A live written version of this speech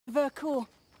Vercors.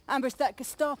 Ambushed that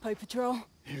Gestapo patrol.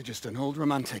 You're just an old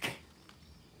romantic.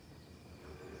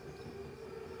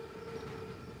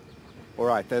 All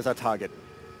right, there's our target.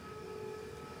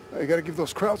 You gotta give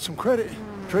those Krauts some credit.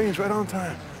 Train's right on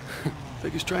time.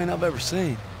 Biggest train I've ever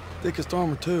seen. Thickest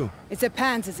armor, too. It's a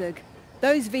Panzerzug.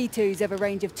 Those V2s have a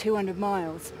range of 200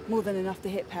 miles. More than enough to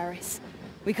hit Paris.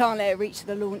 We can't let it reach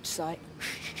the launch site.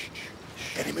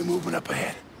 Enemy movement up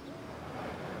ahead.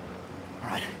 All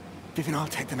right, Vivian, I'll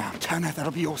take them out. Turner,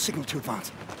 that'll be your signal to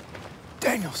advance.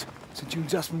 Daniels, since you and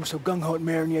Zussman were so gung-ho at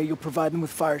Marinier, you'll provide them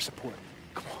with fire support.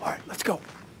 Come on, all right, let's go.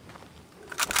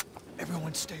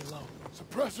 Everyone stay low.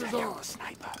 Suppressors Daniel, on.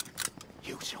 sniper.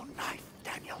 Use your knife,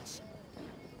 Daniels.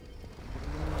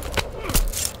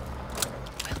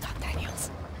 Well done, Daniels.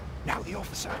 Now the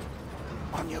officer.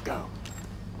 On you go.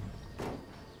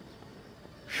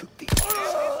 Shoot the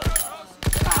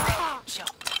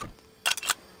shot.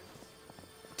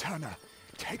 Turner,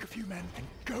 take a few men and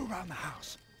go around the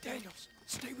house. Daniels,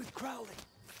 stay with Crowley.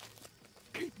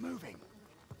 Keep moving.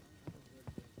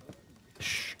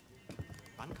 Shh.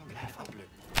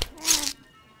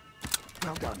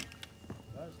 Well done.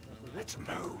 Let's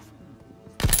move.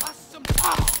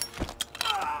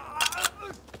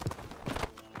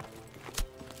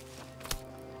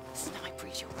 Sniper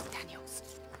is yours, Daniels.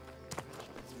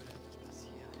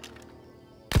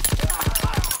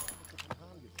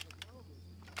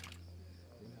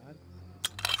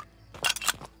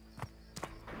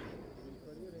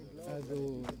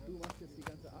 Du machst jetzt die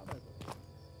ganze Arbeit.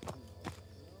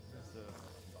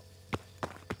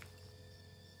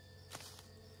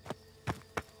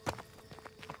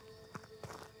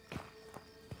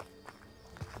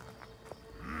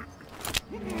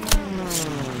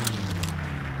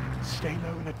 Stay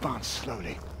low and advance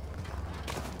slowly.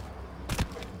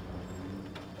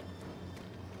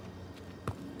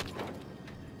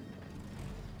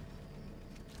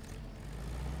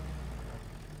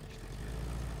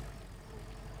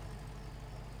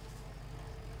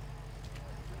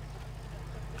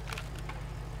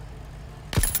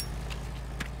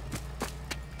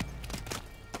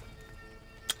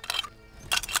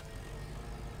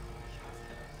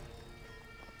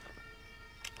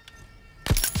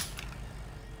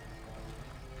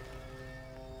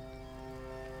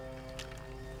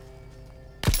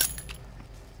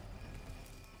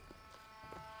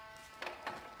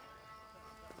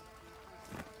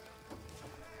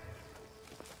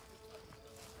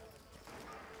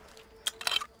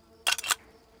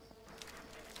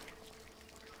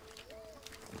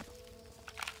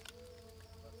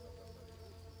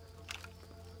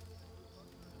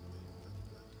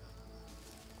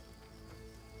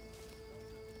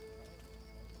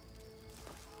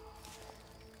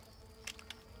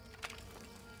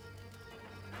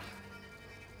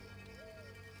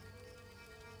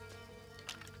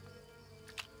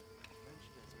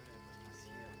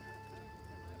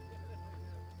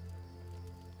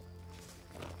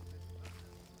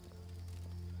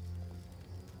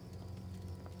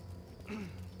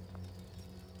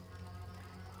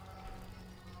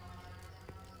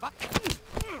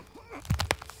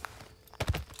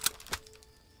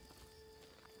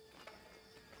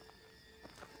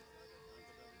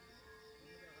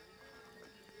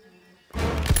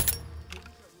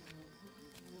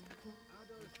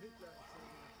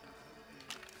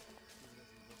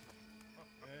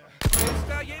 Ist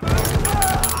da jemand?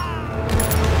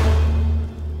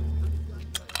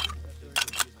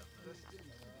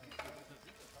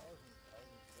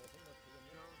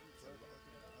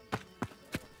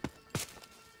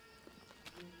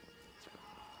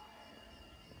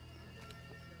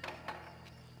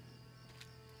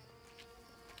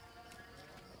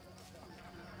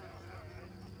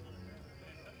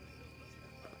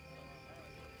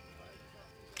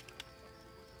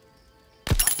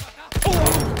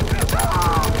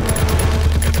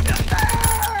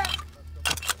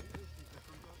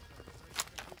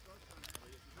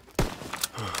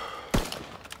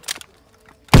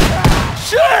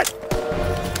 Shit!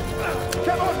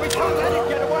 Come on, we can't let it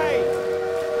get away!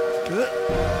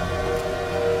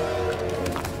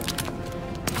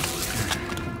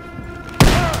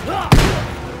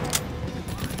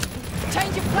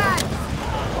 Change of plans!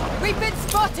 We've been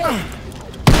spotted!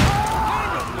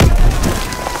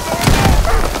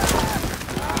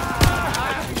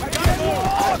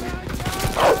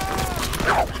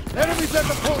 Enemies at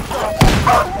the post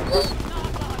office!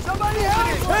 Somebody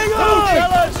help! Hang on,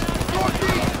 fellas!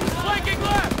 Flanking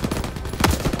left!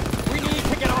 We need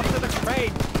to get off to the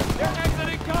train! They're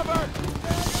exiting cover!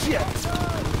 Shit!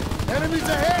 Enemies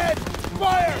ahead!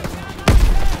 Fire!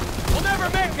 We'll never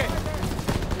make it!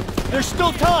 There's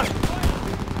still time!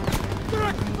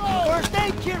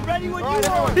 aid kit ready when All right,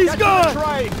 you are. everyone, He's get to gone! the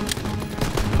train.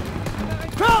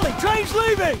 Crowley, train's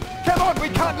leaving! Come on, we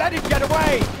can't let him get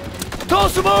away.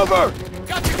 Toss him over!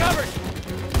 Got you covered.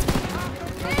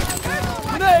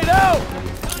 Grenade out!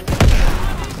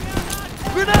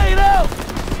 Grenade out!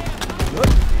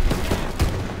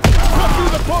 Run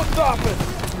through the post office.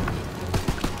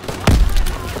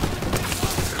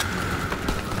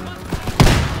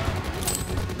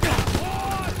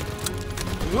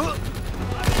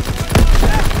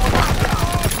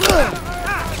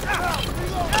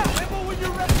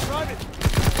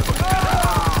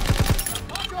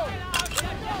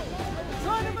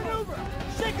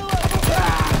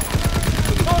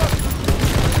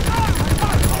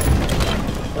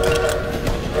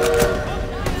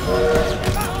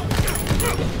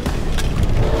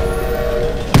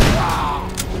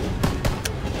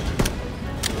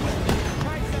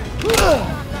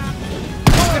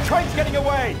 The train's getting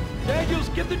away. Daniels,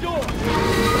 get the door!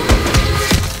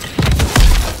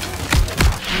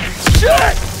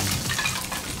 Shit!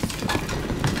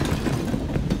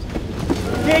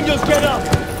 Daniels, get up!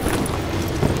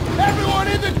 Everyone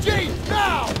in the Jeep,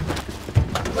 now!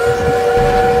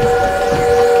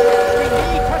 We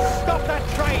need to stop that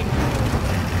train!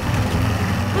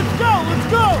 Let's go! Let's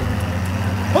go!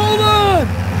 Hold on!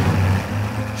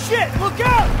 Shit! Look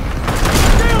out!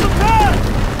 Stay on the path!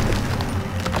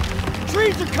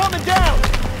 Trees are coming down!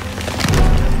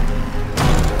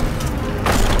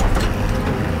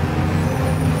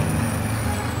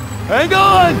 Hang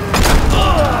on!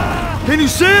 Can you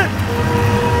see it?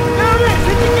 There it is!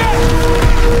 Hit the gas!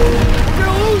 We're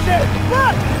gonna lose it!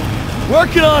 Run!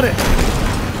 Working on it!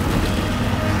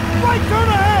 Right turn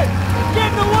ahead! Get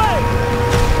in the way!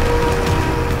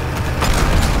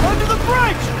 Under the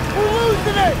brakes! We're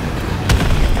losing it!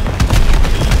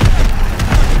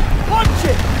 Punch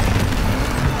it!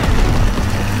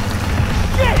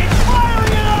 Shit! It's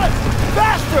firing at us!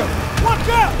 Faster! Watch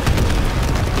out!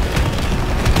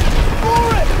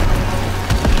 For it!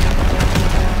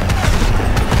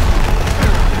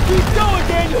 Keep going,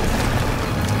 Daniel!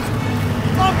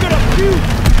 I'm gonna puke!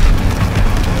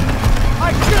 I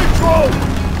should've drove!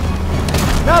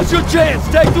 Now's your chance!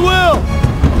 Take the wheel!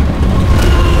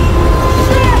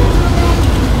 Shit!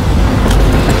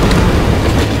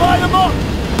 Line them up!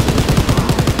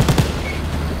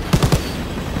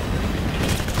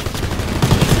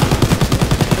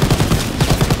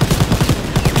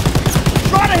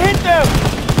 Try to hit them!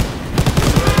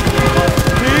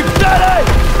 Keep steady!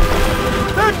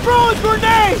 They're throwing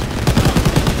grenades!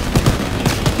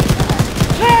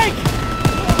 Tank!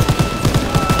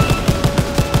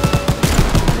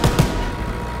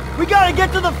 We gotta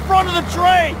get to the front of the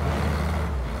train!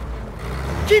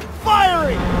 Keep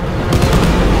firing!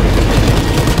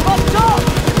 Up top!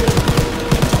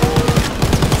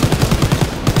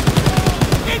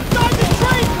 Inside the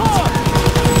train car!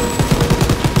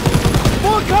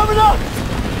 More coming up!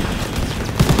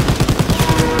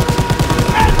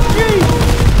 SG!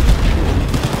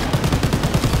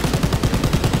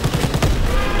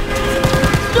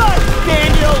 Nice,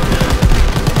 Daniel!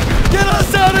 Get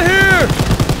us out of here!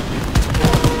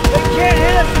 They can't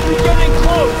hit us if we get in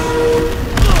close!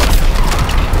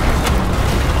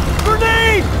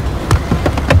 Grenade!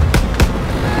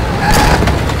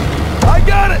 I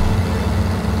got it!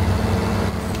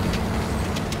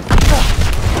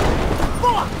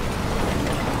 Fuck!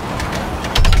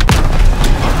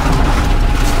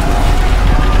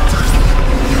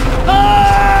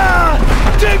 Ah!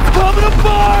 Thing's coming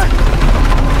apart!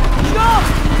 No!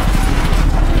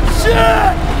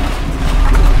 Shit!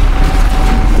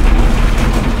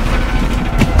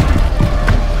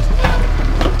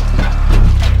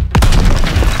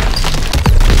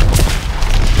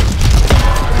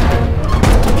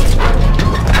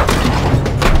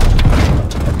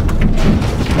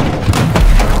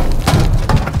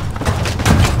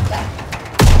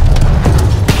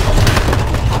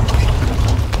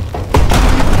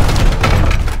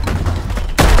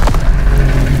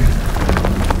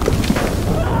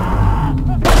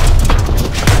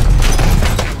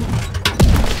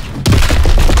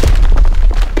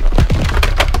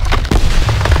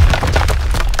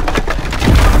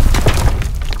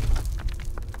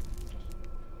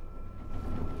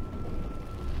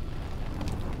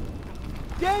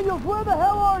 Daniels, where the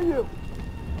hell are you?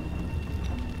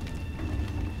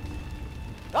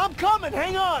 I'm coming,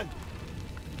 hang on!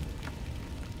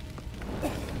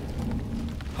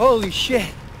 Holy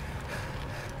shit!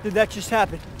 Did that just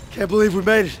happen? Can't believe we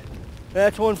made it.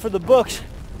 That's one for the books.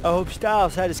 I hope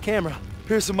Stiles had his camera.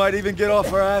 Pearson might even get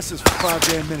off our asses for 5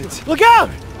 damn minutes. Look out!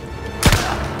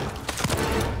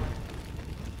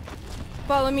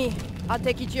 Follow me. I'll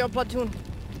take you to your platoon.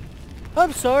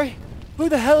 I'm sorry. Who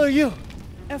the hell are you?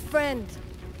 A friend.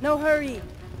 No hurry.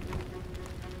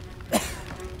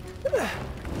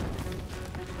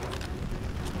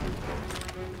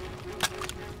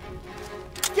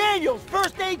 Daniels,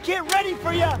 first aid kit ready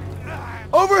for you!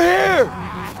 Over here!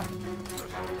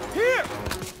 Here!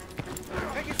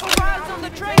 Eyes on the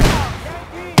train!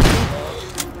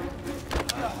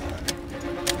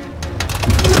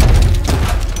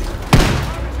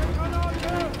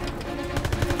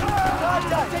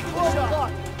 Take a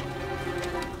shot.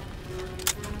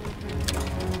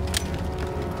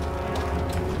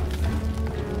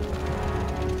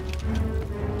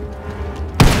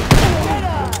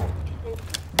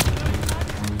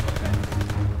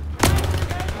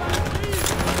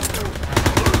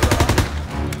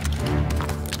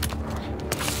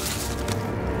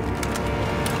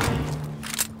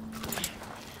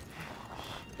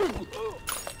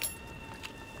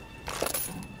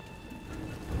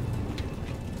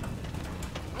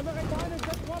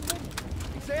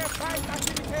 Ich sehe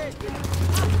Feindaktivität!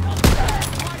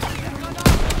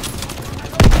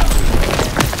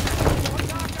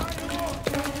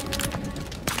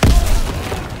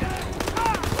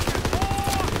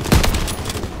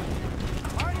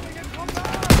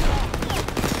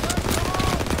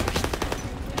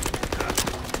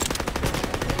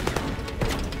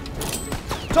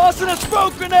 Tossing a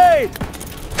smoke grenade!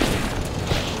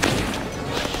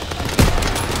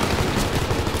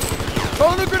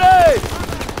 Throwing a grenade!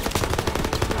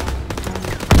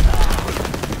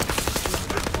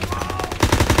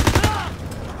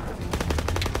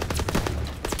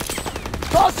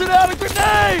 Tossing out a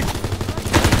grenade!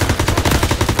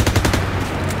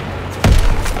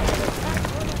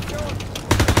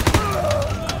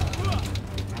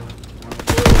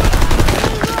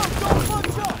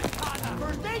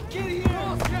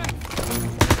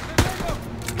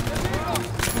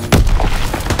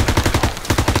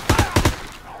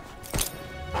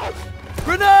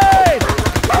 Grenade!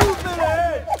 Movement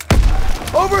ahead!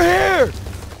 Over here!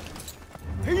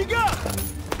 Here you go!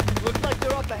 Looks like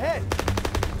they're up ahead.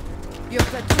 Your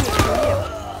platoon is for you.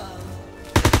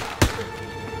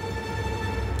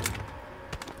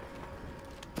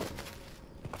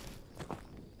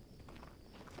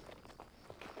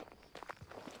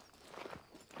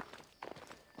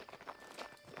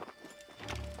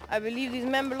 I believe these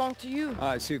men belong to you.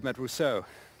 I see you've met Rousseau.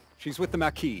 She's with the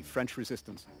Marquis, French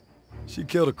resistance. She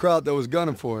killed a crowd that was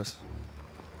gunning for us.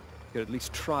 You'd at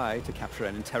least try to capture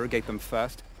and interrogate them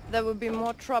first. There would be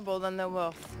more trouble than they're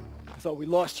worth. I thought we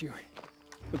lost you.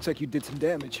 Looks like you did some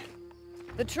damage.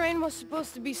 The train was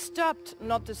supposed to be stopped,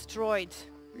 not destroyed.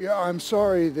 Yeah, I'm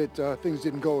sorry that things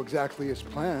didn't go exactly as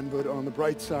planned, but on the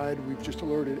bright side, we've just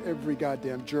alerted every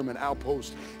goddamn German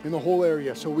outpost in the whole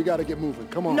area, so we gotta get moving.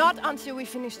 Come on. Not until we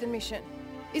finish the mission.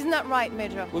 Isn't that right,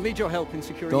 Major? We'll need your help in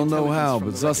securing Don't know intelligence how, from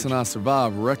but the Zus and wreckage. I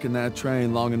survived wrecking that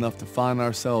train long enough to find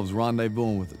ourselves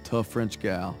rendezvousing with a tough French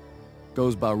gal.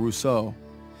 Goes by Rousseau.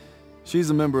 She's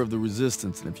a member of the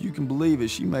Resistance, and if you can believe it,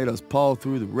 she made us paw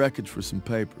through the wreckage for some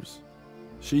papers.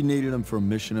 She needed them for a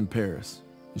mission in Paris,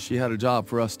 and she had a job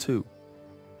for us too.